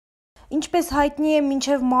Ինչպես հայտնի է,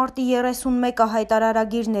 մինչև մարտի 31-ը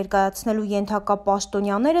հայտարարագիր ներկայացնելու ենթակա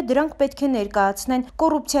պաշտոնյաները դրանք պետք է ներկայացնեն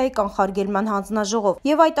կոռուպցիայի կանխարգելման հանձնաժողով,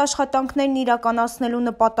 եւ այդ աշխատանքներն իրականացնելու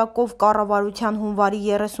նպատակով կառավարության հունվարի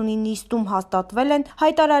 30-ի նիստում հաստատվել են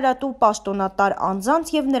հայտարարատու պաշտոնատար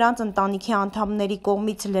անձանց եւ նրանց ընտանիքի անդամների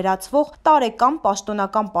կողմից լրացվող տարեկան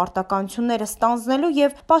պաշտոնական պարտականությունները ստանձնելու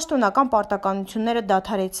եւ պաշտոնական պարտականությունները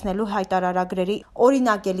դադարեցնելու հայտարարագրերի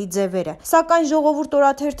օրինակելի ձևերը։ Սակայն ժողովուրդ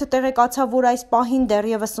օրաթերթը տեղեկացավ, որ այս պահին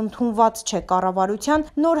դեռևս ընդունված չէ կառավարության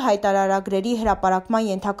նոր հայտարարագրերի հրապարակման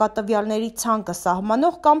ենթակա տվյալների ցանկը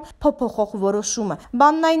սահմանող կամ փոփոխող որոշումը։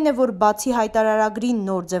 Բանն այն է, որ բացի հայտարարագրի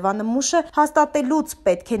նոր ձևանմուշը հաստատելուց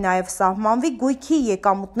պետք է նաև սահմանվի գույքի,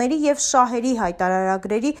 եկամուտների եւ շահերի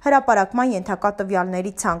հայտարարագրերի հրապարակման ենթակա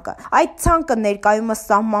տվյալների ցանկը։ Այդ ցանկը ներկայումս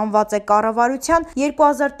սահմանված է կառավարության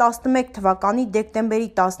 2011 թվականի դեկտեմբերի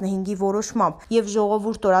 15-ի որոշմամբ, եւ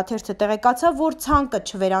ժողովուրդ օրաթերթը տեղեկացավ, որ ցանկը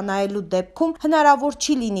չվերանայելու դեպքում հնարավոր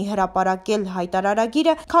չի լինի հրապարակել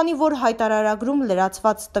հայտարարագիրը, քանի որ հայտարարագրում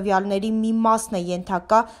լրացված տվյալների մի մասն է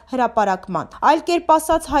ենթակա հրապարակման։ Այլ կերպ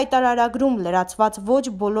ասած, հայտարարագրում լրացված ոչ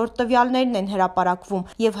բոլոր տվյալներն են հրապարակվում,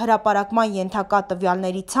 եւ հրապարակման ենթակա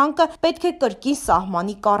տվյալների ցանկը պետք է կրկին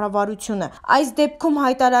սահմանի կառավարությունը։ Այս դեպքում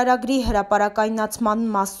հայտարարագրի հրապարակայնացման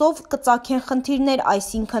մասով կծագեն խնդիրներ,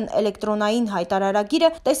 այսինքն էլեկտրոնային հայտարարագիրը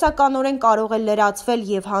տեսականորեն կարող է լրացվել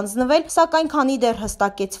եւ հանձնվել, սակայն քանի դեռ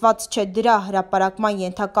հստակեցված չէ դրա հրապարակման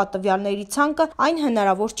ենթակա տվյալների ցանկը, այն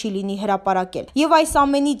հնարավոր չի լինի հրապարակել։ Եվ այս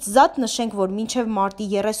ամենից զատ նշենք, որ մինչև մարտի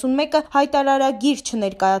 31-ը հայտարարագիր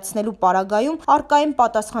չներկայացնելու պարագայում առկա են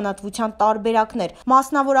պատասխանատվության տարբերակներ,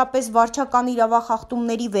 մասնավորապես վարչական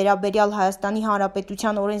իրավախախտումների վերաբերյալ Հայաստանի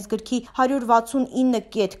Հանրապետության օրենսգրքի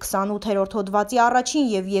 169.28 հոդվածի առաջին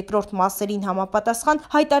եւ երկրորդ մասերին համապատասխան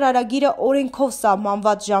հայտարարագիրը օրենքով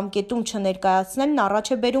սահմանված ժամկետում չներկայացնելն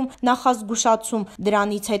առաջ է բերում նախազգուշացում,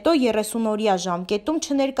 դրանից հետո 30-օրյա ժամկետում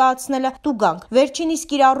չներկայացնելը տուգանք։ Վերջինիս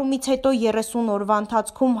կիրառումից հետո 30 օրվա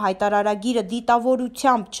ընթացքում հայտարարագիրը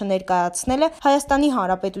դիտավորությամբ չներկայացնելը Հայաստանի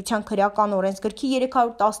Հանրապետության քրեական օրենսգրքի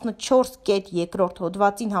 314.2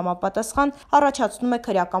 հոդվածին համապատասխան առաջացնում է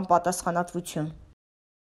քրեական պատասխանատվություն։